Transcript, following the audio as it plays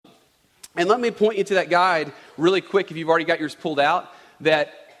And let me point you to that guide really quick if you've already got yours pulled out,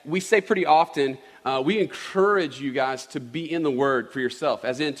 that we say pretty often, we encourage you guys to be in the Word for yourself,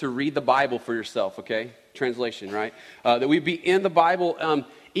 as in to read the Bible for yourself, okay? Translation, right? That we be in the Bible,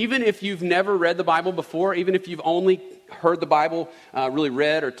 even if you've never read the Bible before, even if you've only heard the Bible really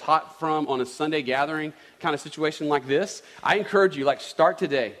read or taught from on a Sunday gathering kind of situation like this, I encourage you, start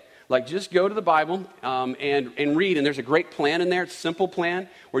today. Just go to the Bible and read. And there's a great plan in there. It's a simple plan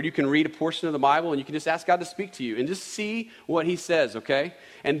where you can read a portion of the Bible and you can just ask God to speak to you and just see what he says, okay?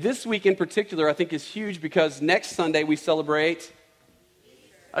 And this week in particular, I think is huge because next Sunday we celebrate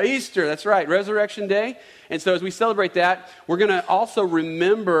Easter. That's right, Resurrection Day. And so as we celebrate that, we're going to also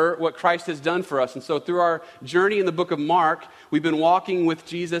remember what Christ has done for us. And so through our journey in the book of Mark, we've been walking with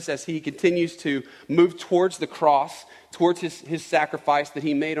Jesus as he continues to move towards the cross, towards his sacrifice that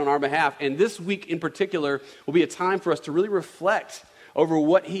he made on our behalf. And this week in particular will be a time for us to really reflect over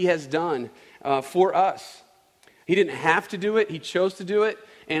what he has done for us. He didn't have to do it. He chose to do it.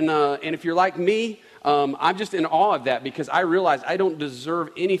 And if you're like me, I'm just in awe of that because I realize I don't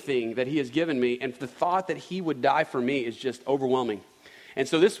deserve anything that he has given me. And the thought that he would die for me is just overwhelming. And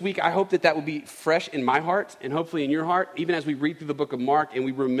so this week, I hope that will be fresh in my heart and hopefully in your heart, even as we read through the book of Mark and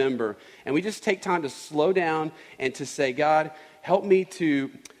we remember. And we just take time to slow down and to say, God, help me to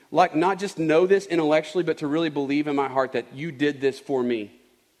not just know this intellectually, but to really believe in my heart that you did this for me.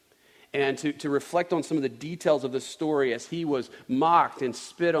 And to reflect on some of the details of the story as he was mocked and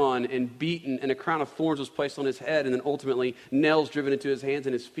spit on and beaten and a crown of thorns was placed on his head and then ultimately nails driven into his hands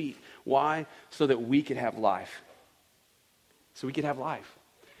and his feet. Why? So that we could have life. So we could have life.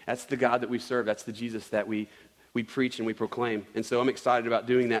 That's the God that we serve. That's the Jesus that we preach and we proclaim. And so I'm excited about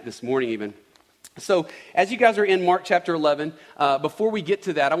doing that this morning even. So as you guys are in Mark chapter 11, before we get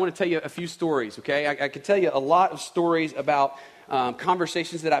to that, I want to tell you a few stories, okay? I could tell you a lot of stories about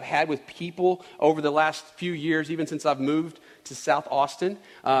conversations that I've had with people over the last few years, even since I've moved to South Austin,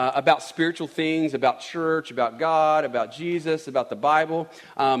 about spiritual things, about church, about God, about Jesus, about the Bible.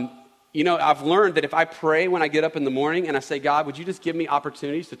 I've learned that if I pray when I get up in the morning and I say, God, would you just give me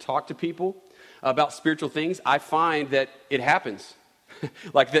opportunities to talk to people about spiritual things, I find that it happens.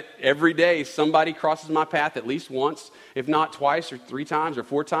 That every day somebody crosses my path at least once, if not twice or 3 times or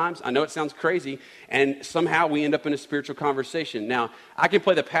 4 times. I know it sounds crazy, and somehow we end up in a spiritual conversation. Now, I can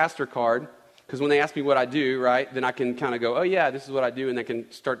play the pastor card, because when they ask me what I do, right, then I can kind of go, oh yeah, this is what I do, and I can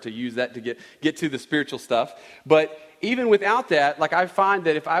start to use that to get to the spiritual stuff. But even without that, I find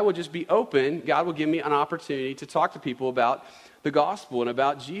that if I will just be open, God will give me an opportunity to talk to people about the gospel and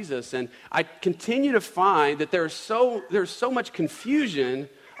about Jesus. And I continue to find that there's so much confusion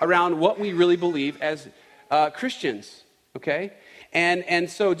around what we really believe as Christians, okay? And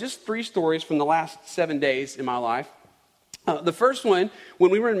so just 3 stories from the last 7 days in my life. The first one,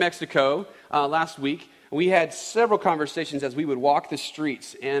 when we were in Mexico last week, we had several conversations as we would walk the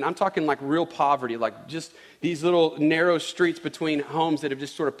streets. And I'm talking real poverty, just these little narrow streets between homes that have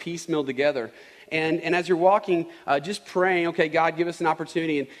just sort of piecemealed together. And as you're walking, just praying, okay, God, give us an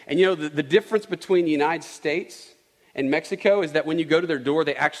opportunity. And the difference between the United States and Mexico is that when you go to their door,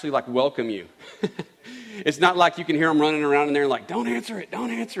 they actually welcome you. It's not like you can hear them running around in there don't answer it,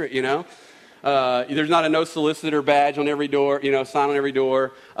 There's not a no solicitor badge on every door, sign on every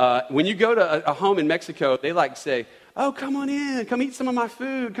door. When you go to a home in Mexico, they say, oh, come on in, come eat some of my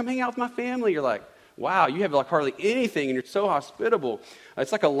food, come hang out with my family. You're like, wow, you have hardly anything and you're so hospitable.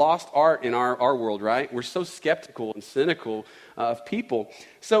 It's like a lost art in our world, right? We're so skeptical and cynical of people.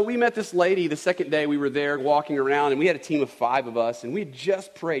 So we met this lady the second day we were there walking around, and we had a team of 5 of us, and we had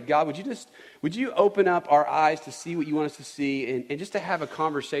just prayed, God, would you open up our eyes to see what you want us to see and just to have a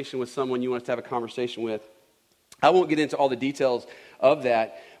conversation with someone you want us to have a conversation with. I won't get into all the details of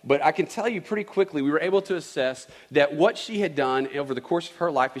that, but I can tell you pretty quickly, we were able to assess that what she had done over the course of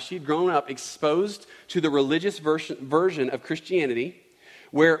her life is she had grown up exposed to the religious version of Christianity,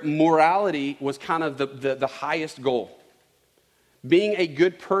 where morality was kind of the highest goal. Being a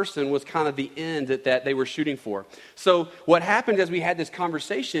good person was kind of the end that they were shooting for. So what happened as we had this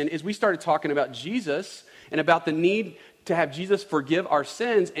conversation is we started talking about Jesus and about the need to have Jesus forgive our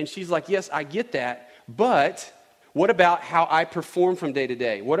sins, and she's like, yes, I get that, but what about how I perform from day to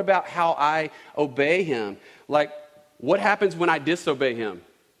day? What about how I obey him? What happens when I disobey him?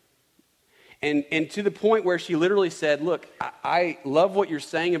 And to the point where she literally said, look, I love what you're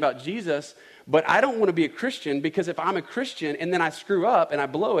saying about Jesus, but I don't want to be a Christian, because if I'm a Christian and then I screw up and I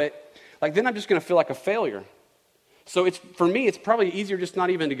blow it, then I'm just going to feel like a failure. So for me, it's probably easier just not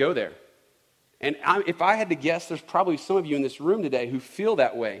even to go there. And if I had to guess, there's probably some of you in this room today who feel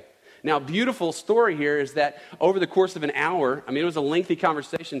that way. Now, beautiful story here is that over the course of an hour, it was a lengthy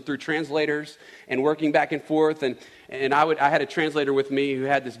conversation through translators and working back and forth, and I had a translator with me who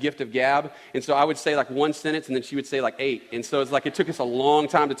had this gift of gab, and so I would say like one sentence, and then she would say like 8, and so it's like it took us a long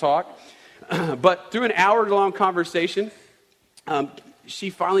time to talk. But through an hour-long conversation, she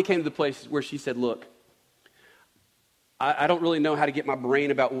finally came to the place where she said, look, I don't really know how to get my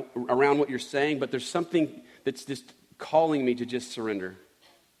brain around what you're saying, but there's something that's just calling me to just surrender.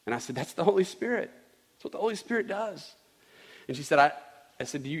 And I said, that's the Holy Spirit. That's what the Holy Spirit does. And she said, I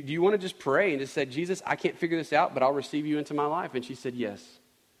said, do you want to just pray and just say, Jesus, I can't figure this out, but I'll receive you into my life? And she said, yes.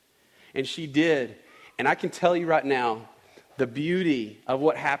 And she did. And I can tell you right now, the beauty of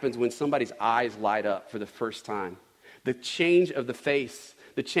what happens when somebody's eyes light up for the first time. The change of the face,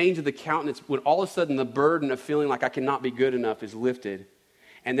 the change of the countenance, when all of a sudden the burden of feeling like I cannot be good enough is lifted.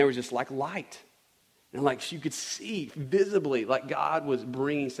 And there was just like light. And like she could see visibly like God was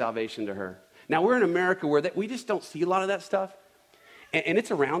bringing salvation to her. Now we're in America where we just don't see a lot of that stuff. And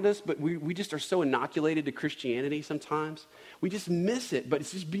it's around us, but we just are so inoculated to Christianity sometimes. We just miss it. But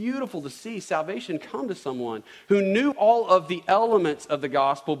it's just beautiful to see salvation come to someone who knew all of the elements of the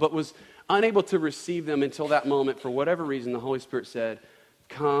gospel, but was unable to receive them until that moment. For whatever reason, the Holy Spirit said,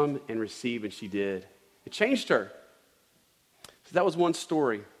 come and receive, and she did. It changed her. So that was one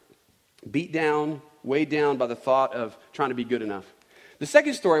story. Beat down, weighed down by the thought of trying to be good enough. The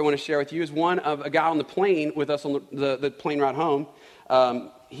second story I want to share with you is one of a guy on the plane with us on the plane ride home.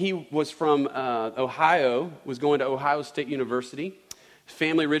 He was from Ohio, was going to Ohio State University. His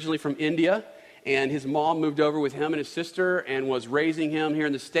family originally from India, and his mom moved over with him and his sister and was raising him here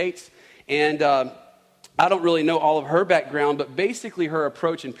in the States. And I don't really know all of her background, but basically her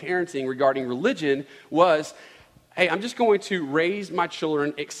approach in parenting regarding religion was, hey, I'm just going to raise my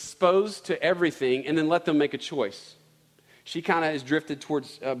children exposed to everything and then let them make a choice. She kind of has drifted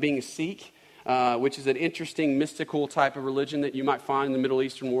towards being a Sikh, which is an interesting mystical type of religion that you might find in the Middle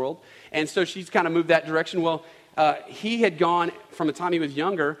Eastern world. And so she's kind of moved that direction. Well, he had gone from the time he was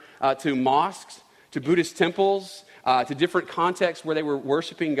younger to mosques, to Buddhist temples, to different contexts where they were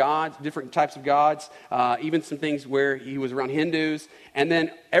worshiping gods, different types of gods, even some things where he was around Hindus. And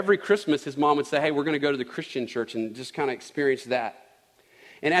then every Christmas, his mom would say, hey, we're going to go to the Christian church and just kind of experience that.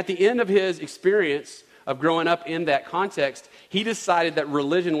 And at the end of his experience of growing up in that context, he decided that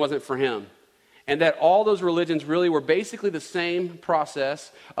religion wasn't for him. And that all those religions really were basically the same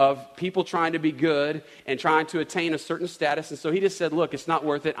process of people trying to be good and trying to attain a certain status. And so he just said, look, it's not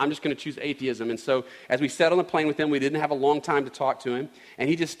worth it. I'm just going to choose atheism. And so as we sat on the plane with him, we didn't have a long time to talk to him. And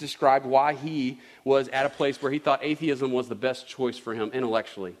he just described why he was at a place where he thought atheism was the best choice for him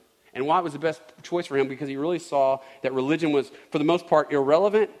intellectually. And why it was the best choice for him, because he really saw that religion was, for the most part,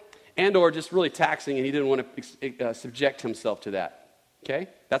 irrelevant and or just really taxing, and he didn't want to subject himself to that. Okay?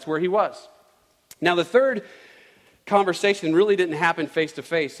 That's where he was. Now, the third conversation really didn't happen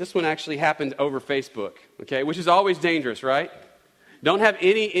face-to-face. This one actually happened over Facebook, okay, which is always dangerous, right? Don't have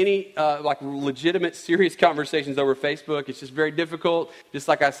any like legitimate, serious conversations over Facebook. It's just very difficult. Just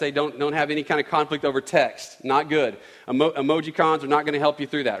like I say, don't have any kind of conflict over text. Not good. Emoji cons are not going to help you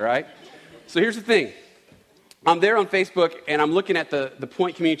through that, right? So here's the thing. I'm there on Facebook, and I'm looking at the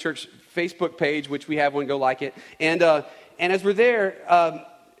Point Community Church Facebook page, which we have one, go like it. And as we're there,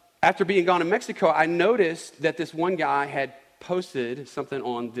 after being gone to Mexico, I noticed that this one guy had posted something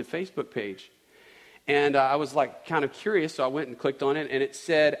on the Facebook page. And I was like kind of curious, so I went and clicked on it, and it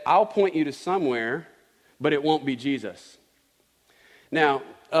said, I'll point you to somewhere, but it won't be Jesus. Now,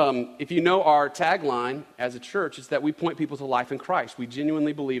 if you know our tagline as a church, it's that we point people to life in Christ. We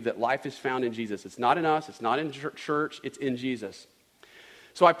genuinely believe that life is found in Jesus. It's not in us, it's not in church, it's in Jesus.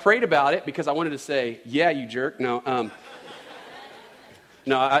 So I prayed about it because I wanted to say, yeah, you jerk. No,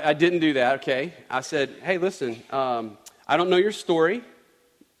 I didn't do that, okay? I said, hey, listen, I don't know your story.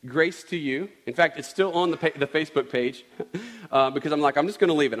 Grace to you. In fact, it's still on the Facebook page because I'm just going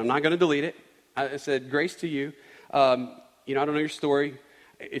to leave it. I'm not going to delete it. I said, grace to you. I don't know your story.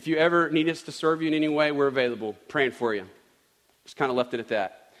 If you ever need us to serve you in any way, we're available. Praying for you. Just kind of left it at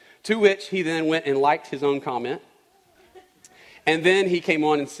that. To which he then went and liked his own comment. And then he came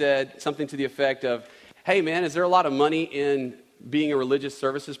on and said something to the effect of, hey, man, is there a lot of money in being a religious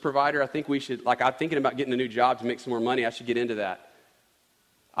services provider? I think we should, I'm thinking about getting a new job to make some more money. I should get into that.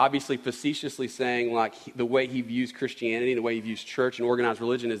 Obviously, facetiously saying, the way he views Christianity, the way he views church and organized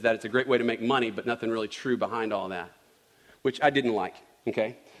religion is that it's a great way to make money, but nothing really true behind all that, which I didn't like,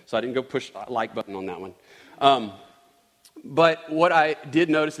 okay? So I didn't go push the like button on that one. But what I did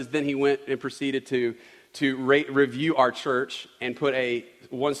notice is then he went and proceeded to review our church and put a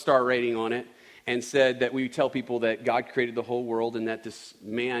 1-star rating on it. and said that we tell people that God created the whole world and that this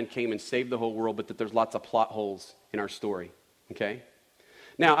man came and saved the whole world, but that there's lots of plot holes in our story, okay?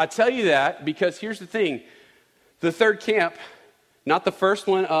 Now, I tell you that because here's the thing. The third camp, not the first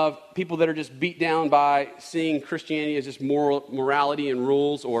one of people that are just beat down by seeing Christianity as just morality and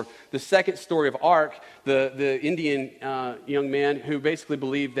rules, or the second story of Ark, the Indian young man who basically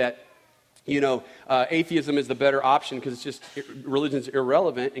believed that, atheism is the better option because it's just religion's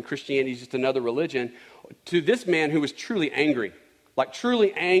irrelevant and Christianity is just another religion, to this man who was truly angry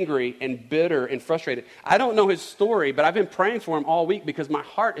and bitter and frustrated. I don't know his story, but I've been praying for him all week because my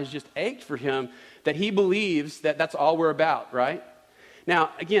heart has just ached for him that he believes that that's all we're about, right?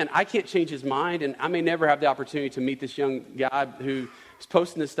 Now, again, I can't change his mind, and I may never have the opportunity to meet this young guy who is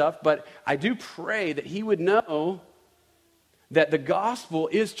posting this stuff, but I do pray that he would know that the gospel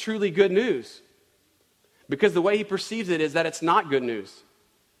is truly good news, because the way he perceives it is that it's not good news.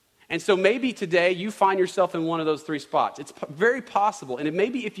 And so maybe today you find yourself in one of those three spots. It's very possible, and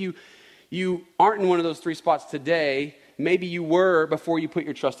maybe if you aren't in one of those three spots today, maybe you were before you put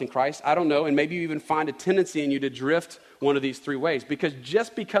your trust in Christ. I don't know, and maybe you even find a tendency in you to drift one of these three ways, because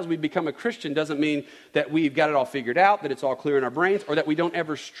just because we become a Christian doesn't mean that we've got it all figured out, that it's all clear in our brains, or that we don't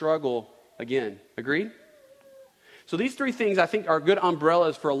ever struggle again. Agreed? So these three things, I think, are good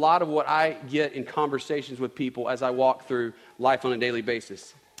umbrellas for a lot of what I get in conversations with people as I walk through life on a daily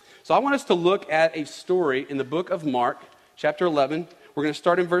basis. So I want us to look at a story in the book of Mark, chapter 11. We're going to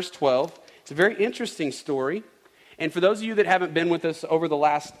start in verse 12. It's a very interesting story. And for those of you that haven't been with us over the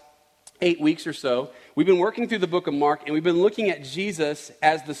last 8 weeks or so, we've been working through the book of Mark, and we've been looking at Jesus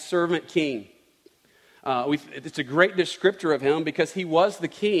as the servant king. It's a great descriptor of him because he was the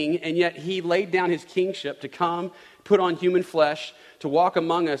king, and yet he laid down his kingship to come, put on human flesh, to walk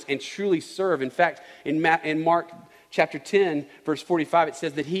among us and truly serve. In fact, in Mark chapter 10, verse 45, it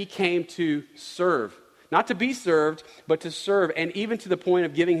says that he came to serve. Not to be served, but to serve, and even to the point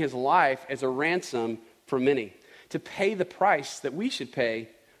of giving his life as a ransom for many, to pay the price that we should pay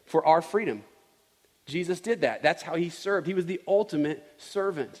for our freedom. Jesus did that. That's how he served. He was the ultimate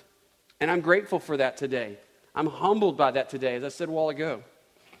servant. And I'm grateful for that today. I'm humbled by that today, as I said a while ago.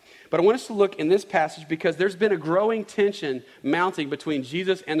 But I want us to look in this passage because there's been a growing tension mounting between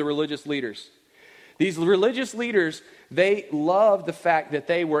Jesus and the religious leaders. These religious leaders, they loved the fact that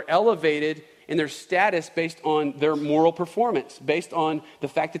they were elevated in their status based on their moral performance, based on the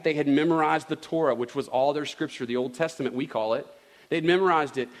fact that they had memorized the Torah, which was all their scripture, the Old Testament, we call it. They'd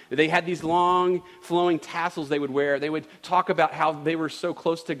memorized it. They had these long, flowing tassels they would wear. They would talk about how they were so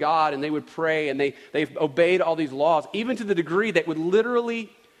close to God, and they would pray, and they obeyed all these laws, even to the degree that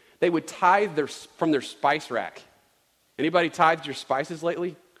they would tithe from their spice rack. Anybody tithed your spices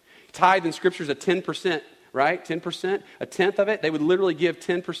lately? Tithe in Scripture is a 10%, right? 10%, a tenth of it. They would literally give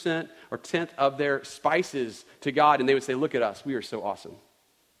 10% or tenth of their spices to God, and they would say, look at us. We are so awesome.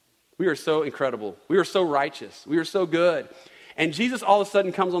 We are so incredible. We are so righteous. We are so good. And Jesus all of a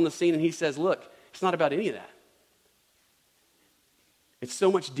sudden comes on the scene and he says, look, it's not about any of that. It's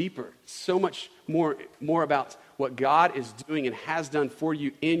so much deeper, so much more about what God is doing and has done for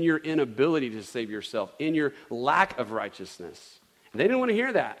you in your inability to save yourself, in your lack of righteousness. And they didn't want to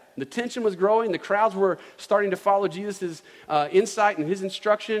hear that. The tension was growing. The crowds were starting to follow Jesus' insight and his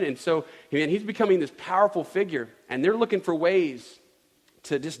instruction. And so, he's becoming this powerful figure. And they're looking for ways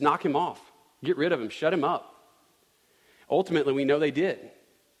to just knock him off, get rid of him, shut him up. Ultimately, we know they did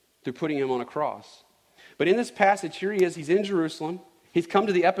through putting him on a cross. But in this passage, here he is. He's in Jerusalem. He's come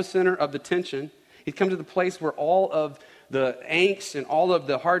to the epicenter of the tension. He's come to the place where all of the angst and all of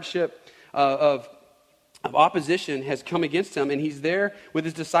the hardship of opposition has come against him. And he's there with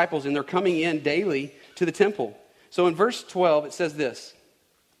his disciples, and they're coming in daily to the temple. So in verse 12, it says this.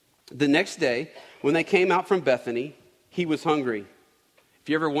 The next day, when they came out from Bethany, he was hungry. If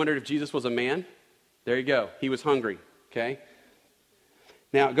you ever wondered if Jesus was a man, there you go. He was hungry. Okay?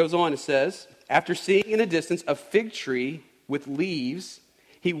 Now, it goes on, it says, after seeing in a distance a fig tree with leaves,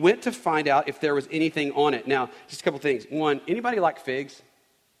 he went to find out if there was anything on it. Now, just a couple things. One, anybody like figs?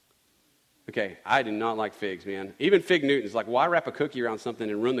 Okay, I do not like figs, man. Even Fig Newton's like, why wrap a cookie around something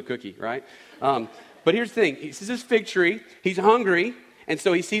and ruin the cookie, right? But here's the thing. He sees this fig tree. He's hungry, and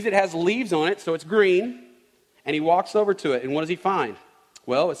so he sees it has leaves on it, so it's green, and he walks over to it, and what does he find?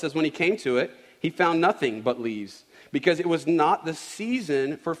 Well, it says when he came to it, he found nothing but leaves, because it was not the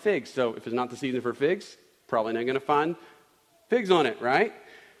season for figs. So if it's not the season for figs, probably not going to find figs on it, right?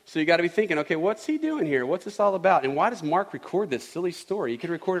 So you got to be thinking, okay, what's he doing here? What's this all about? And why does Mark record this silly story? He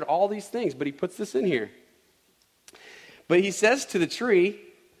could have recorded all these things, but he puts this in here. But he says to the tree,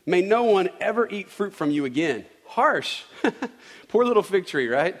 may no one ever eat fruit from you again. Harsh. Poor little fig tree,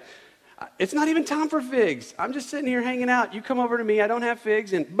 right? It's not even time for figs. I'm just sitting here hanging out. You come over to me, I don't have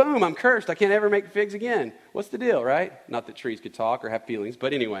figs, and boom, I'm cursed. I can't ever make figs again. What's the deal, right? Not that trees could talk or have feelings,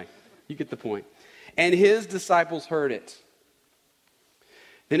 but anyway, you get the point. And his disciples heard it.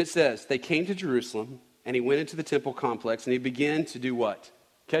 Then it says, they came to Jerusalem, and he went into the temple complex, and he began to do what?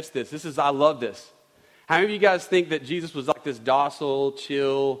 Catch this. I love this. How many of you guys think that Jesus was like this docile,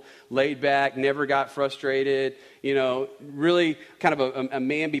 chill, laid back, never got frustrated, really kind of a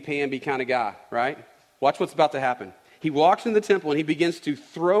mamby-pamby kind of guy, right? Watch what's about to happen. He walks in the temple and he begins to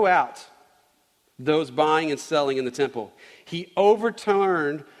throw out those buying and selling in the temple. He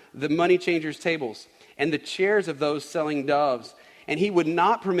overturned the money changers' tables and the chairs of those selling doves, and he would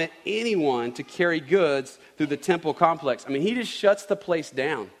not permit anyone to carry goods through the temple complex. I mean, he just shuts the place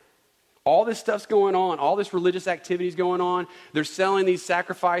down. All this stuff's going on. All this religious activity is going on. They're selling these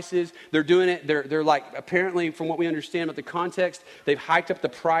sacrifices. They're doing it. They're like, apparently, from what we understand about the context, they've hiked up the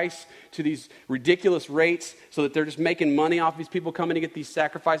price to these ridiculous rates so that they're just making money off these people coming to get these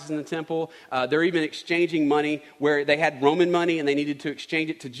sacrifices in the temple. They're even exchanging money where they had Roman money and they needed to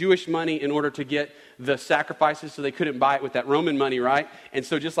exchange it to Jewish money in order to get the sacrifices, so they couldn't buy it with that Roman money, right? And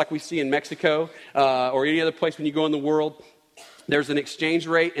so just like we see in Mexico or any other place when you go in the world, there's an exchange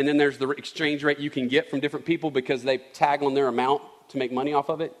rate, and then there's the exchange rate you can get from different people because they tag on their amount to make money off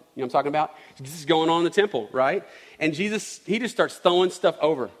of it. You know what I'm talking about? This is going on in the temple, right? And Jesus, he just starts throwing stuff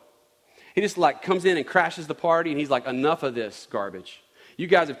over. He just like comes in and crashes the party, and he's like, enough of this garbage. You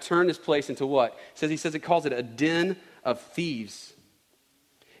guys have turned this place into what? He says it calls it a den of thieves.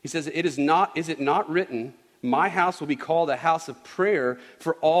 He says, is it not written, my house will be called a house of prayer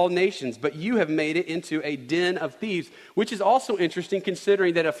for all nations, but you have made it into a den of thieves, which is also interesting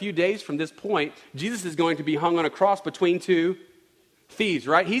considering that a few days from this point, Jesus is going to be hung on a cross between two thieves,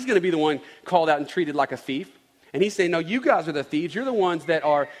 right? He's going to be the one called out and treated like a thief. And he's saying, no, you guys are the thieves. You're the ones that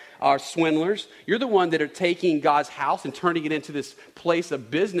are swindlers. You're the ones that are taking God's house and turning it into this place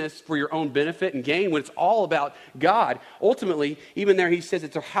of business for your own benefit and gain when it's all about God. Ultimately, even there he says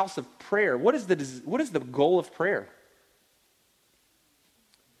it's a house of prayer. What is the goal of prayer?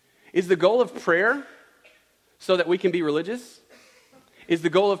 Is the goal of prayer so that we can be religious? Is the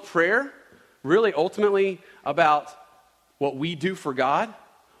goal of prayer really ultimately about what we do for God?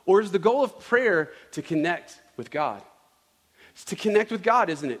 Or is the goal of prayer to connect with God? It's to connect with God,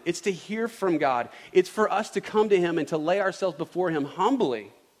 isn't it? It's to hear from God. It's for us to come to him and to lay ourselves before him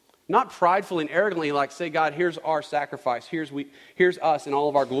humbly, not pridefully and arrogantly like, say, God, here's our sacrifice. Here's us in all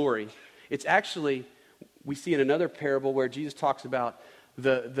of our glory. It's actually, we see in another parable where Jesus talks about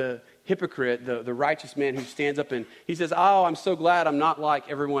the hypocrite, the righteous man who stands up and he says, oh, I'm so glad I'm not like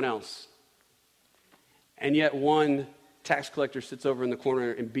everyone else. And yet one tax collector sits over in the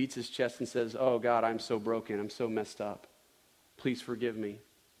corner and beats his chest and says, oh, God, I'm so broken. I'm so messed up. Please forgive me.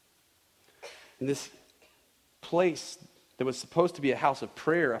 And this place that was supposed to be a house of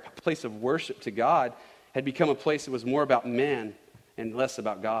prayer, a place of worship to God, had become a place that was more about man and less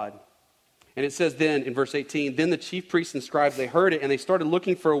about God. And it says then in verse 18, then the chief priests and scribes, they heard it, and they started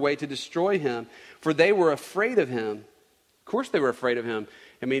looking for a way to destroy him, for they were afraid of him. Of course they were afraid of him.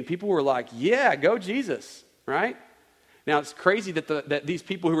 I mean, people were like, yeah, go Jesus, right? Now, it's crazy that these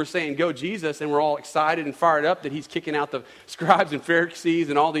people who were saying, go Jesus, and were all excited and fired up that he's kicking out the scribes and Pharisees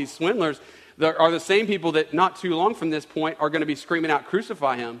and all these swindlers, are the same people that not too long from this point are going to be screaming out,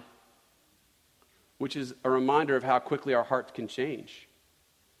 crucify him, which is a reminder of how quickly our hearts can change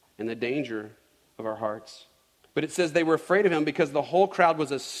and the danger of our hearts. But it says they were afraid of him because the whole crowd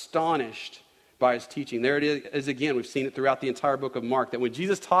was astonished by his teaching. There it is again. We've seen it throughout the entire book of Mark, that when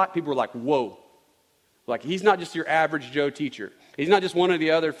Jesus taught, people were like, whoa. Like, he's not just your average Joe teacher. He's not just one of the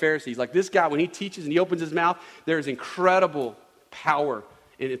other Pharisees. Like, this guy, when he teaches and he opens his mouth, there is incredible power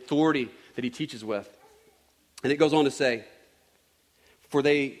and authority that he teaches with. And it goes on to say,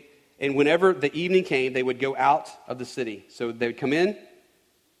 and whenever the evening came, they would go out of the city. So they would come in,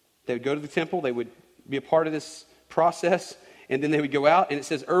 they would go to the temple, they would be a part of this process, and then they would go out. And it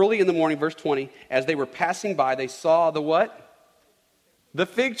says, early in the morning, verse 20, as they were passing by, they saw the what? The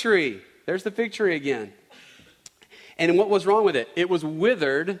fig tree. There's the fig tree again. And what was wrong with it? It was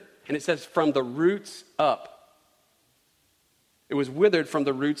withered, and it says from the roots up. It was withered from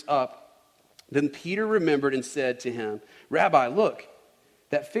the roots up. Then Peter remembered and said to him, Rabbi, look,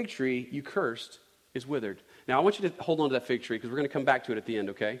 that fig tree you cursed is withered. Now, I want you to hold on to that fig tree because we're going to come back to it at the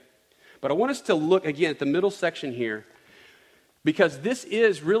end, okay? But I want us to look again at the middle section here, because this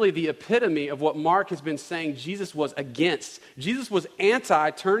is really the epitome of what Mark has been saying Jesus was against. Jesus was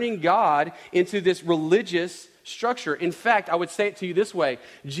anti-turning God into this religious structure. In fact, I would say it to you this way.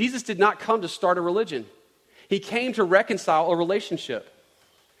 Jesus did not come to start a religion. He came to reconcile a relationship.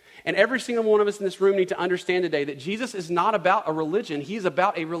 And every single one of us in this room need to understand today that Jesus is not about a religion. He is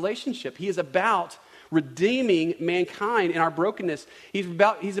about a relationship. He is about redeeming mankind in our brokenness. He's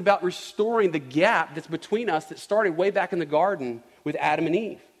about restoring the gap that's between us that started way back in the garden with Adam and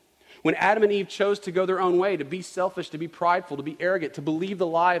Eve. When Adam and Eve chose to go their own way, to be selfish, to be prideful, to be arrogant, to believe the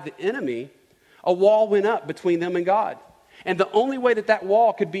lie of the enemy, a wall went up between them and God. And the only way that that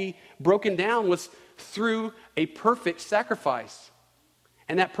wall could be broken down was through a perfect sacrifice.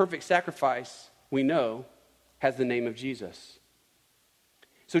 And that perfect sacrifice, we know, has the name of Jesus.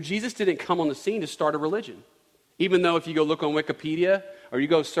 So Jesus didn't come on the scene to start a religion. Even though if you go look on Wikipedia or you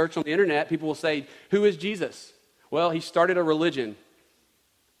go search on the internet, people will say, who is Jesus? Well, he started a religion.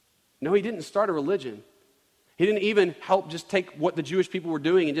 No, he didn't start a religion. He didn't even help just take what the Jewish people were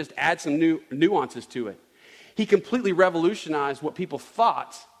doing and just add some new nuances to it. He completely revolutionized what people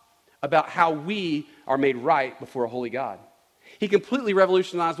thought about how we are made right before a holy God. He completely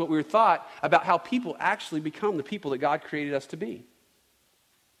revolutionized what we thought about how people actually become the people that God created us to be.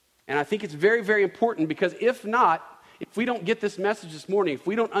 And I think it's very, very important because if not, if we don't get this message this morning, if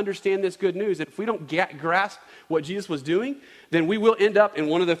we don't understand this good news, if we don't grasp what Jesus was doing, then we will end up in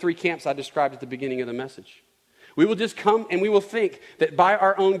one of the three camps I described at the beginning of the message. We will just come and we will think that by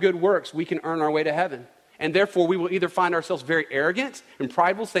our own good works, we can earn our way to heaven. And therefore, we will either find ourselves very arrogant and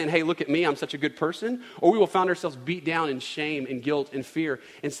prideful, saying, hey, look at me, I'm such a good person. Or we will find ourselves beat down in shame and guilt and fear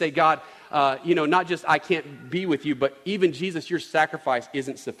and say, God, not just I can't be with you, but even Jesus, your sacrifice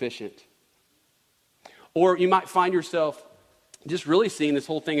isn't sufficient. Or you might find yourself just really seeing this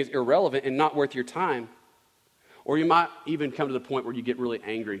whole thing as irrelevant and not worth your time. Or you might even come to the point where you get really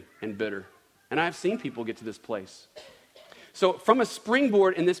angry and bitter. And I've seen people get to this place. So from a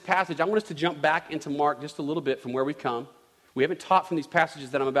springboard in this passage, I want us to jump back into Mark just a little bit from where we've come. We haven't taught from these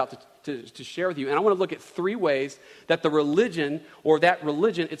passages that I'm about to share with you. And I want to look at three ways that the religion or that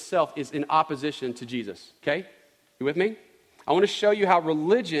religion itself is in opposition to Jesus. Okay? You with me? I want to show you how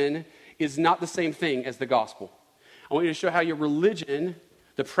religion is not the same thing as the gospel. I want you to show how your religion,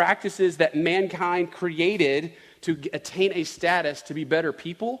 the practices that mankind created to attain a status to be better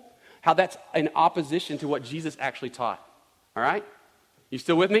people, how that's in opposition to what Jesus actually taught. All right? You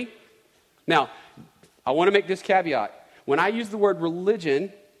still with me? Now, I want to make this caveat. When I use the word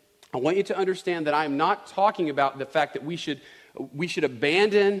religion, I want you to understand that I'm not talking about the fact that we should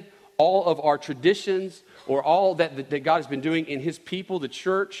abandon all of our traditions or all that God has been doing in his people, the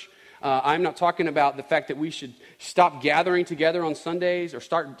church. I'm not talking about the fact that we should stop gathering together on Sundays or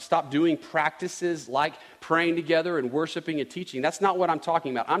stop doing practices like praying together and worshiping and teaching. That's not what I'm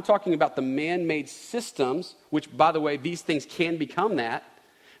talking about. I'm talking about the man-made systems, which, by the way, these things can become that,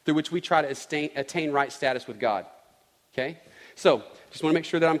 through which we try to attain right status with God. Okay? So, just want to make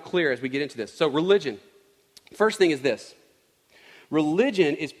sure that I'm clear as we get into this. So, religion. First thing is this.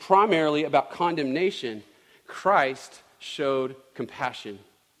 Religion is primarily about condemnation. Christ showed compassion.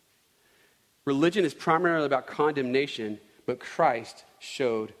 Religion is primarily about condemnation, but Christ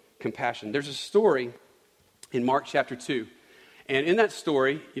showed compassion. There's a story in Mark chapter 2. And in that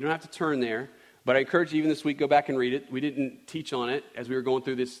story, you don't have to turn there, but I encourage you even this week, go back and read it. We didn't teach on it as we were going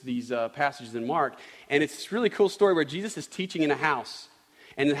through these passages in Mark. And it's this really cool story where Jesus is teaching in a house,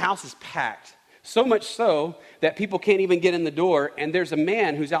 and the house is packed. So much so that people can't even get in the door, and there's a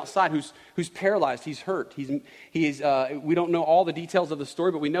man who's outside who's paralyzed. He's hurt. We don't know all the details of the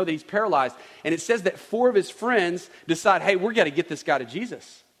story, but we know that he's paralyzed. And it says that 4 of his friends decide, hey, we've got to get this guy to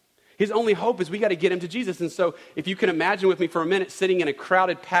Jesus. His only hope is we got to get him to Jesus. And so if you can imagine with me for a minute, sitting in a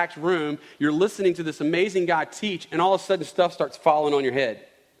crowded, packed room, you're listening to this amazing guy teach, and all of a sudden stuff starts falling on your head.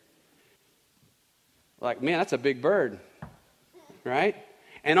 Like, man, that's a big bird, right?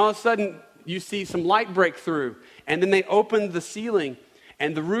 And all of a sudden, you see some light break through, and then they open the ceiling,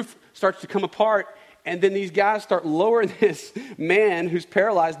 and the roof starts to come apart, and then these guys start lowering this man who's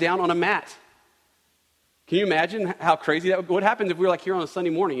paralyzed down on a mat. Can you imagine how crazy that would be? What happens if we were like here on a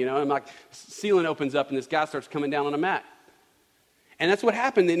Sunday morning, and like ceiling opens up, and this guy starts coming down on a mat? And that's what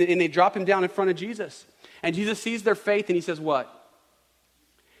happened, and they drop him down in front of Jesus. And Jesus sees their faith, and he says what?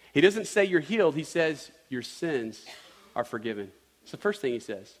 He doesn't say you're healed. He says your sins are forgiven. It's the first thing he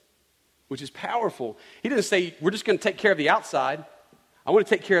says, which is powerful. He doesn't say, we're just going to take care of the outside. I want to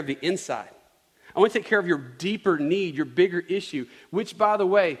take care of the inside. I want to take care of your deeper need, your bigger issue, which, by the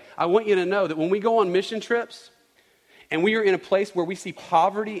way, I want you to know that when we go on mission trips and we are in a place where we see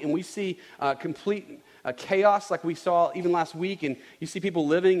poverty and we see complete chaos like we saw even last week, and you see people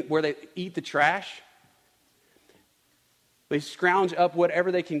living where they eat the trash, they scrounge up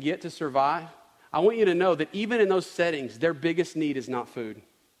whatever they can get to survive. I want you to know that even in those settings, their biggest need is not food.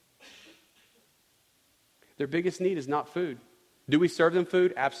 Their biggest need is not food. Do we serve them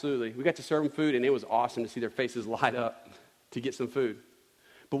food? Absolutely. We got to serve them food, and it was awesome to see their faces light up to get some food.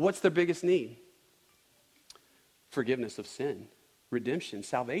 But what's their biggest need? Forgiveness of sin, redemption,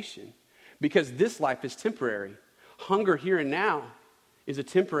 salvation. Because this life is temporary. Hunger here and now is a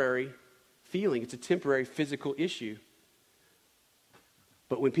temporary feeling. It's a temporary physical issue.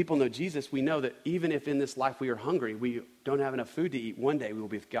 But when people know Jesus, we know that even if in this life we are hungry, we don't have enough food to eat, one day we will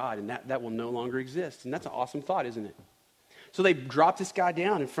be with God, and that will no longer exist. And that's an awesome thought, isn't it? So they dropped this guy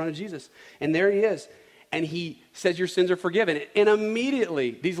down in front of Jesus, and there he is. And he says, your sins are forgiven. And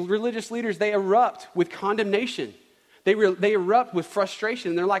immediately, these religious leaders, they erupt with condemnation. They erupt with frustration.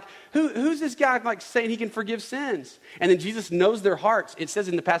 And they're like, who's this guy like saying he can forgive sins? And then Jesus knows their hearts. It says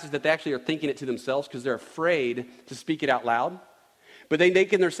in the passage that they actually are thinking it to themselves because they're afraid to speak it out loud. But they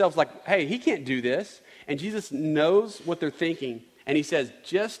think in themselves like, hey, he can't do this. And Jesus knows what they're thinking. And he says,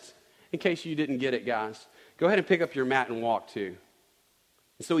 just in case you didn't get it, guys, go ahead and pick up your mat and walk too.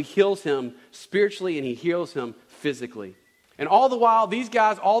 And so he heals him spiritually and he heals him physically. And all the while, these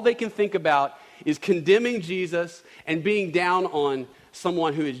guys, all they can think about is condemning Jesus and being down on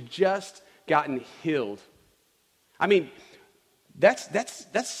someone who has just gotten healed. I mean, that's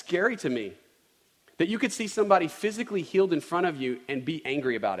scary to me. That you could see somebody physically healed in front of you and be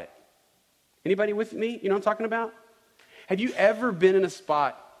angry about it. Anybody with me? You know what I'm talking about? Have you ever been in a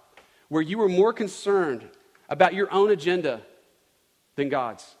spot where you were more concerned about your own agenda than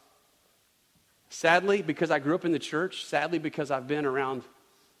God's? Sadly, because I grew up in the church, sadly, because I've been around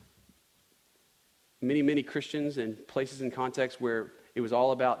many Christians and places and contexts where it was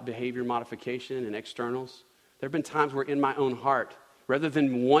all about behavior modification and externals. There have been times where in my own heart, rather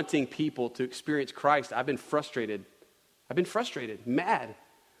than wanting people to experience Christ, I've been frustrated. Mad.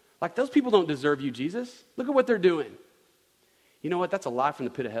 Like, those people don't deserve you, Jesus. Look at what they're doing. You know what? That's a lie from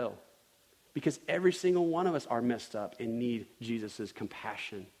the pit of hell. Because every single one of us are messed up and need Jesus'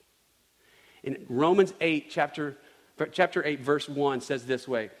 compassion. In Romans 8, chapter 8, verse 1 says this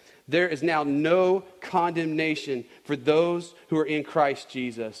way, there is now no condemnation for those who are in Christ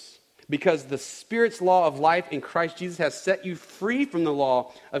Jesus, because the Spirit's law of life in Christ Jesus has set you free from the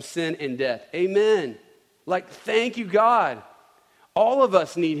law of sin and death. Amen. Like, thank you, God. All of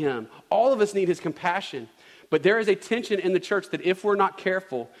us need him. All of us need his compassion. But there is a tension in the church that if we're not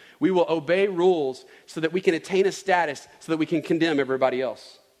careful, we will obey rules so that we can attain a status so that we can condemn everybody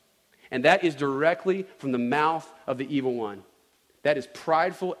else. And that is directly from the mouth of the evil one. That is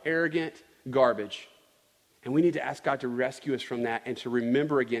prideful, arrogant garbage. And we need to ask God to rescue us from that and to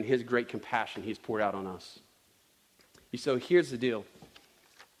remember again his great compassion he's poured out on us. So here's the deal.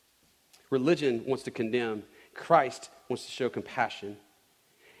 Religion wants to condemn. Christ wants to show compassion.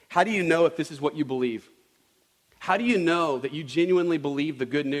 How do you know if this is what you believe? How do you know that you genuinely believe the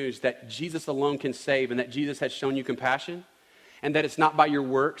good news that Jesus alone can save and that Jesus has shown you compassion? And that it's not by your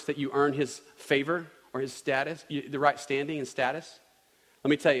works that you earn his favor or his status, the right standing and status?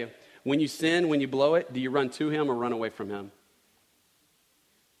 Let me tell you, when you sin, when you blow it, do you run to him or run away from him?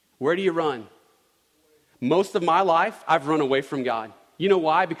 Where do you run? Most of my life, I've run away from God. You know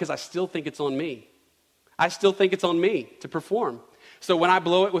why? Because I still think it's on me. I still think it's on me to perform. So when I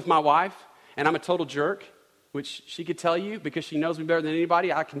blow it with my wife and I'm a total jerk, which she could tell you because she knows me better than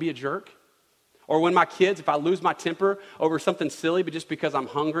anybody, I can be a jerk. Or when my kids, if I lose my temper over something silly, but just because I'm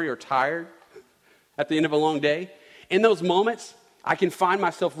hungry or tired at the end of a long day, in those moments, I can find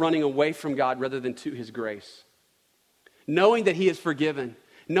myself running away from God rather than to his grace. Knowing that he has forgiven,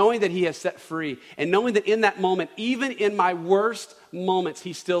 knowing that he has set free, and knowing that in that moment, even in my worst moments,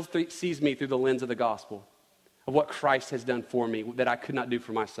 he still sees me through the lens of the gospel, of what Christ has done for me that I could not do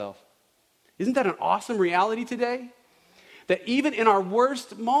for myself. Isn't that an awesome reality today? That even in our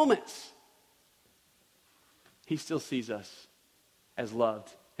worst moments, he still sees us as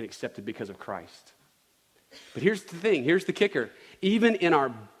loved and accepted because of Christ. But here's the thing, here's the kicker. Even in our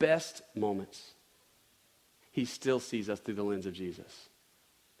best moments, he still sees us through the lens of Jesus.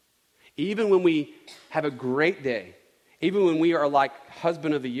 Even when we have a great day, even when we are like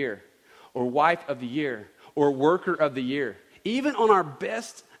husband of the year, or wife of the year, or worker of the year, even on our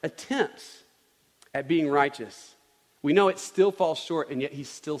best attempts at being righteous, we know it still falls short, and yet he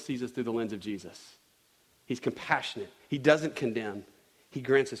still sees us through the lens of Jesus. He's compassionate. He doesn't condemn. He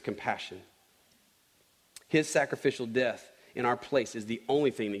grants us compassion. His sacrificial death in our place is the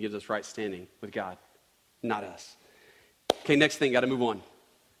only thing that gives us right standing with God, not us. Okay, next thing, got to move on.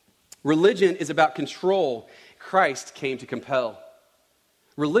 Religion is about control. Christ came to compel.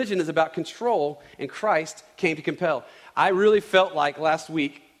 Religion is about control, and Christ came to compel. I really felt like last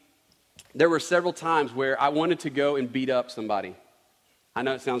week there were several times where I wanted to go and beat up somebody. I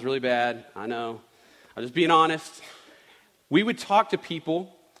know it sounds really bad. I know. I'm just being honest. We would talk to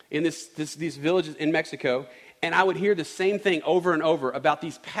people in these villages in Mexico, and I would hear the same thing over and over about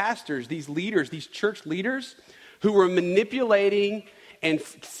these pastors, these leaders, these church leaders who were manipulating and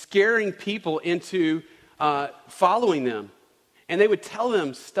scaring people into following them. And they would tell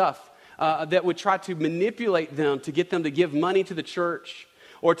them stuff that would try to manipulate them to get them to give money to the church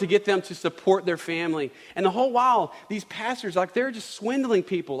or to get them to support their family. And the whole while, these pastors, like they're just swindling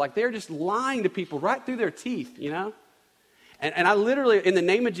people, like they're just lying to people right through their teeth, you know? And I literally, in the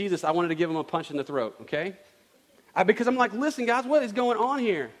name of Jesus, I wanted to give them a punch in the throat, okay? Because I'm like, listen, guys, what is going on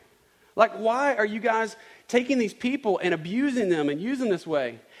here? Like, why are you guys taking these people and abusing them and using this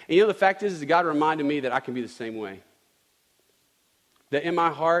way? And you know, the fact is that God reminded me that I can be the same way. That in my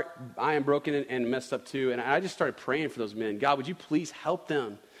heart, I am broken and messed up too. And I just started praying for those men. God, would you please help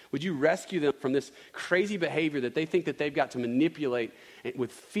them? Would you rescue them from this crazy behavior that they think that they've got to manipulate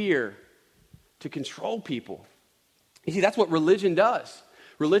with fear to control people? You see, that's what religion does.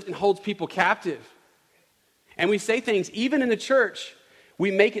 Religion holds people captive. And we say things, even in the church,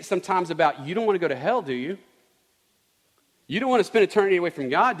 we make it sometimes about, you don't want to go to hell, do you? You don't want to spend eternity away from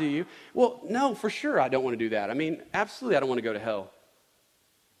God, do you? Well, no, for sure I don't want to do that. I mean, absolutely I don't want to go to hell.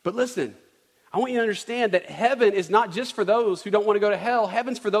 But listen, I want you to understand that heaven is not just for those who don't want to go to hell.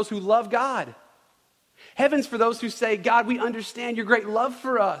 Heaven's for those who love God. Heaven's for those who say, God, we understand your great love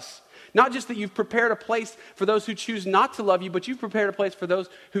for us. Not just that you've prepared a place for those who choose not to love you, but you've prepared a place for those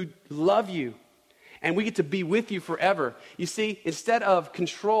who love you. And we get to be with you forever. You see, instead of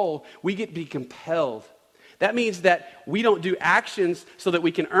control, we get to be compelled. That means that we don't do actions so that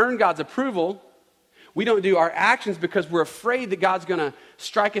we can earn God's approval. We don't do our actions because we're afraid that God's going to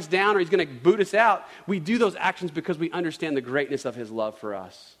strike us down or he's going to boot us out. We do those actions because we understand the greatness of his love for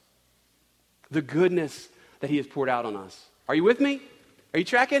us. The goodness that he has poured out on us. Are you with me? Are you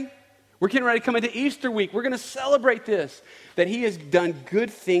tracking? We're getting ready to come into Easter week. We're going to celebrate this, that he has done good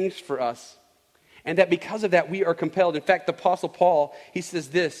things for us. And that because of that, we are compelled. In fact, the Apostle Paul, he says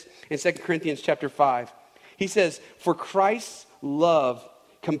this in 2 Corinthians chapter 5. He says, for Christ's love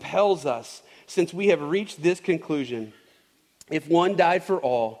compels us, since we have reached this conclusion. If one died for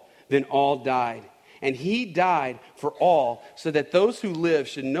all, then all died. And he died for all, so that those who live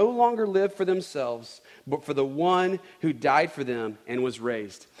should no longer live for themselves, but for the one who died for them and was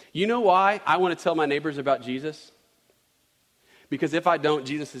raised. You know why I want to tell my neighbors about Jesus? Because if I don't,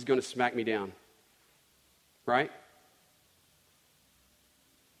 Jesus is going to smack me down. Right?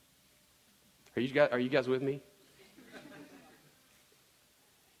 Are you guys with me?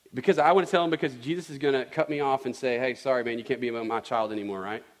 Because I want to tell them because Jesus is going to cut me off and say, hey, sorry, man, you can't be my child anymore,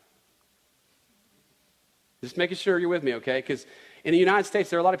 right? Just making sure you're with me, okay? Because in the United States,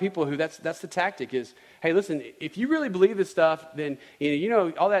 there are a lot of people who that's the tactic is, hey, listen, if you really believe this stuff, then, you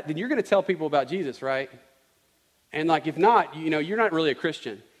know, all that, then you're going to tell people about Jesus, right? And like, if not, you know, you're not really a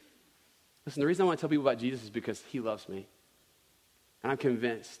Christian. Listen, the reason I want to tell people about Jesus is because he loves me. And I'm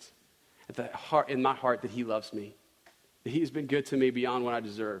convinced in my heart that he loves me. That he has been good to me beyond what I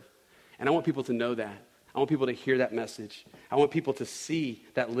deserve. And I want people to know that. I want people to hear that message. I want people to see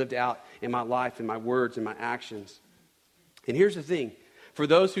that lived out in my life, in my words, in my actions. And here's the thing. For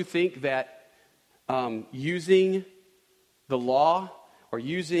those who think that using the law or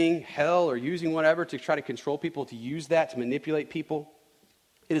using hell or using whatever to try to control people, to use that to manipulate people,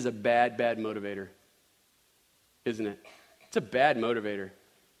 it is a bad, bad motivator. Isn't it? It's a bad motivator.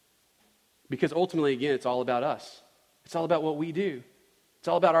 Because ultimately, again, it's all about us. It's all about what we do. It's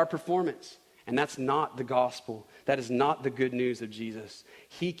all about our performance. And that's not the gospel. That is not the good news of Jesus.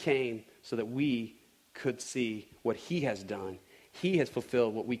 He came so that we could see what he has done. He has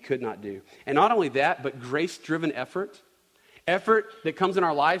fulfilled what we could not do. And not only that, but grace-driven effort that comes in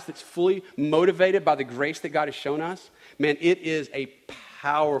our lives that's fully motivated by the grace that God has shown us. Man, it is a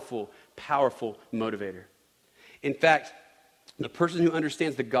powerful, powerful motivator. In fact, the person who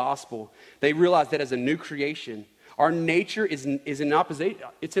understands the gospel, they realize that as a new creation, our nature is in opposition.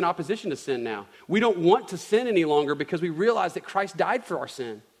 It's in opposition to sin now. We don't want to sin any longer because we realize that Christ died for our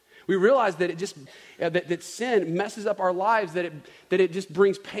sin. We realize that that sin messes up our lives, that it just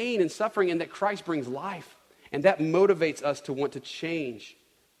brings pain and suffering, and that Christ brings life. And that motivates us to want to change,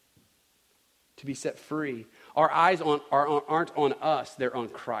 to be set free. Our eyes aren't on us, they're on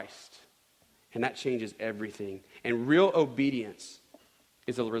Christ. And that changes everything. And real obedience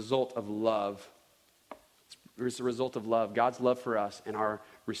is a result of love. It's a result of love, God's love for us and our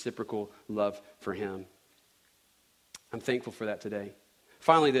reciprocal love for him. I'm thankful for that today.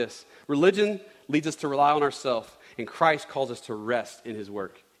 Finally, this. Religion leads us to rely on ourselves, and Christ calls us to rest in his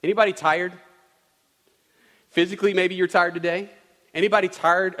work. Anybody tired? Physically, maybe you're tired today. Anybody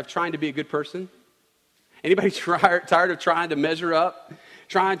tired of trying to be a good person? Anybody tired of trying to measure up,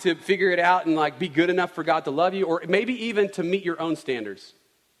 trying to figure it out and like be good enough for God to love you, or maybe even to meet your own standards?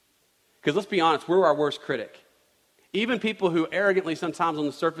 Because let's be honest, we're our worst critic. Even people who arrogantly sometimes on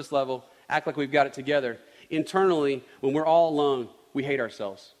the surface level act like we've got it together, internally, when we're all alone, we hate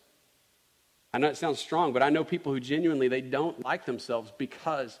ourselves. I know it sounds strong, but I know people who genuinely, they don't like themselves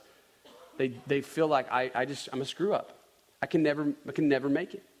because they feel like I'm a screw up. I can never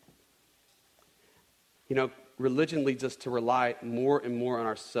make it. You know, religion leads us to rely more and more on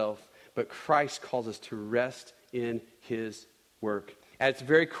ourselves, but Christ calls us to rest in his work. At its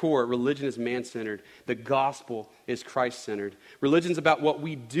very core, religion is man-centered. The gospel is Christ-centered. Religion's about what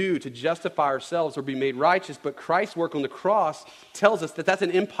we do to justify ourselves or be made righteous, but Christ's work on the cross tells us that that's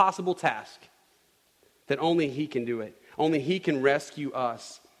an impossible task, that only he can do it. Only he can rescue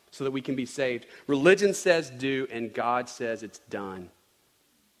us so that we can be saved. Religion says do, and God says it's done.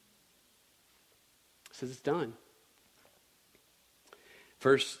 It says it's done.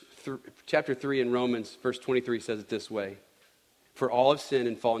 Chapter 3 in Romans, verse 23 says it this way. For all have sinned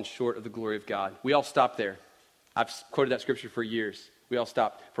and fallen short of the glory of God. We all stop there. I've quoted that scripture for years. We all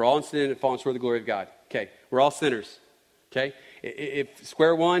stop. For all have sinned and fallen short of the glory of God. Okay, we're all sinners. Okay? If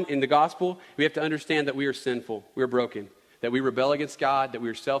square one in the gospel, we have to understand that we are sinful. We are broken. That we rebel against God, that we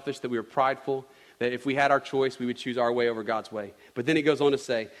are selfish, that we are prideful, that if we had our choice, we would choose our way over God's way. But then he goes on to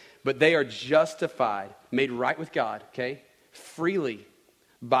say, but they are justified, made right with God, okay, freely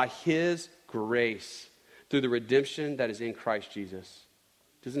by his grace through the redemption that is in Christ Jesus.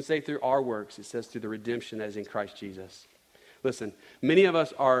 It doesn't say through our works, it says through the redemption that is in Christ Jesus. Listen, many of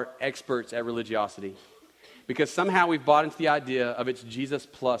us are experts at religiosity because somehow we've bought into the idea of it's Jesus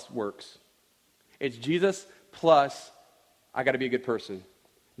plus works. It's Jesus plus I got to be a good person.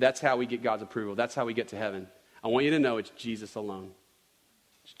 That's how we get God's approval. That's how we get to heaven. I want you to know it's Jesus alone.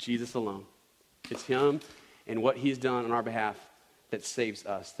 It's Jesus alone. It's him and what he's done on our behalf that saves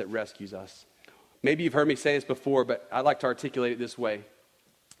us, that rescues us. Maybe you've heard me say this before, but I'd like to articulate it this way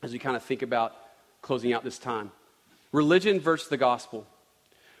as we kind of think about closing out this time. Religion versus the gospel.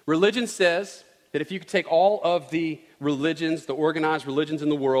 Religion says that if you could take all of the religions, the organized religions in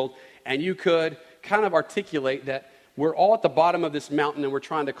the world, and you could kind of articulate that we're all at the bottom of this mountain and we're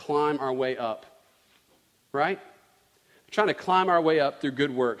trying to climb our way up, right? We're trying to climb our way up through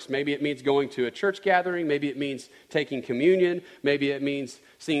good works. Maybe it means going to a church gathering. Maybe it means taking communion. Maybe it means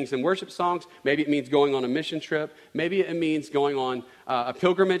singing some worship songs. Maybe it means going on a mission trip. Maybe it means going on a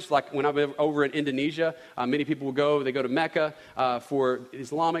pilgrimage, like when I was over in Indonesia. Many people will go. They go to Mecca for the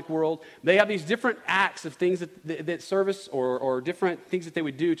Islamic world. They have these different acts of things that service or different things that they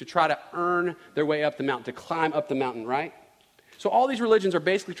would do to try to earn their way up the mountain, to climb up the mountain, right? So all these religions are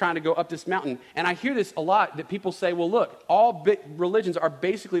basically trying to go up this mountain. And I hear this a lot, that people say, well, look, all religions are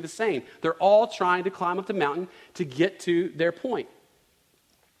basically the same. They're all trying to climb up the mountain to get to their point.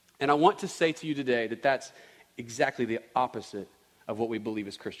 And I want to say to you today that that's exactly the opposite of what we believe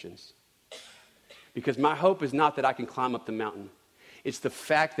as Christians. Because my hope is not that I can climb up the mountain. It's the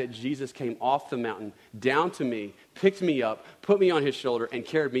fact that Jesus came off the mountain, down to me, picked me up, put me on his shoulder, and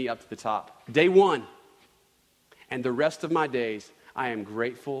carried me up to the top. Day one. And the rest of my days, I am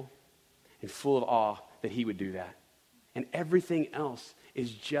grateful and full of awe that he would do that. And everything else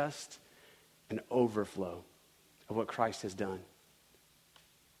is just an overflow of what Christ has done.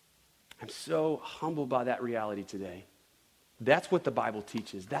 I'm so humbled by that reality today. That's what the Bible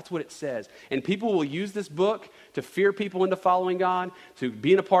teaches. That's what it says. And people will use this book to fear people into following God, to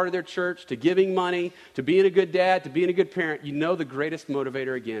being a part of their church, to giving money, to being a good dad, to being a good parent. You know the greatest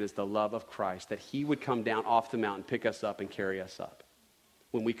motivator, again, is the love of Christ, that he would come down off the mountain, pick us up, and carry us up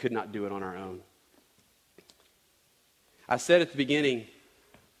when we could not do it on our own. I said at the beginning,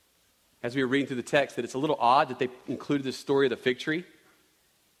 as we were reading through the text, that it's a little odd that they included this story of the fig tree.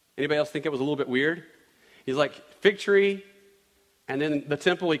 Anybody else think it was a little bit weird? He's like, fig tree, and then the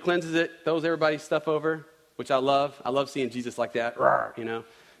temple, he cleanses it, throws everybody's stuff over, which I love. I love seeing Jesus like that,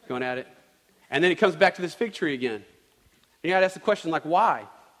 going at it. And then he comes back to this fig tree again. And you got to ask the question, like, why?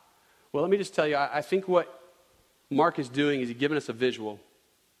 Well, let me just tell you, I think what Mark is doing is he's giving us a visual.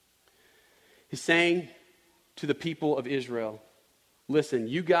 He's saying to the people of Israel, listen,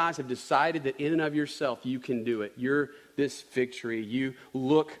 you guys have decided that in and of yourself you can do it. You're this fig tree. You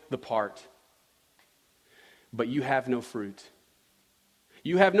look the part. But you have no fruit.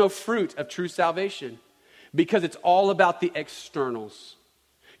 You have no fruit of true salvation because it's all about the externals.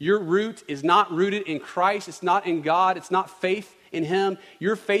 Your root is not rooted in Christ. It's not in God. It's not faith in him.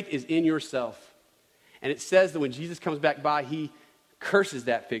 Your faith is in yourself. And it says that when Jesus comes back by, he curses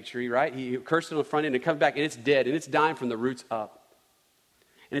that fig tree, right? He curses it on the front end and it comes back and it's dead and it's dying from the roots up.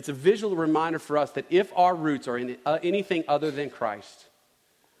 And it's a visual reminder for us that if our roots are in anything other than Christ,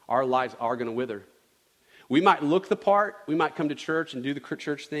 our lives are going to wither. We might look the part, we might come to church and do the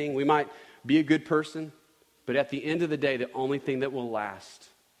church thing, we might be a good person, but at the end of the day, the only thing that will last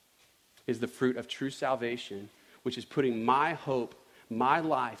is the fruit of true salvation, which is putting my hope, my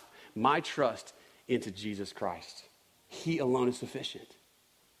life, my trust into Jesus Christ. He alone is sufficient.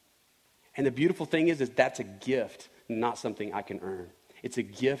 And the beautiful thing is that's a gift, not something I can earn. It's a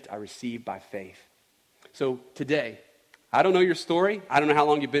gift I receive by faith. So today, I don't know your story. I don't know how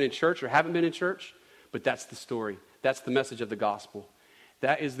long you've been in church or haven't been in church, but that's the story. That's the message of the gospel.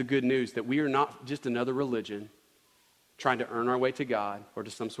 That is the good news, that we are not just another religion trying to earn our way to God or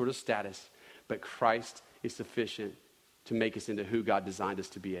to some sort of status, but Christ is sufficient to make us into who God designed us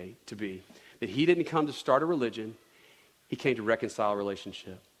to be. That he didn't come to start a religion, he came to reconcile a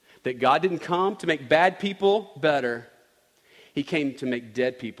relationship. That God didn't come to make bad people better, he came to make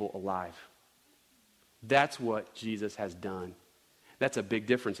dead people alive. That's what Jesus has done. That's a big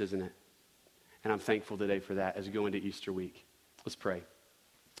difference, isn't it? And I'm thankful today for that as we go into Easter week. Let's pray.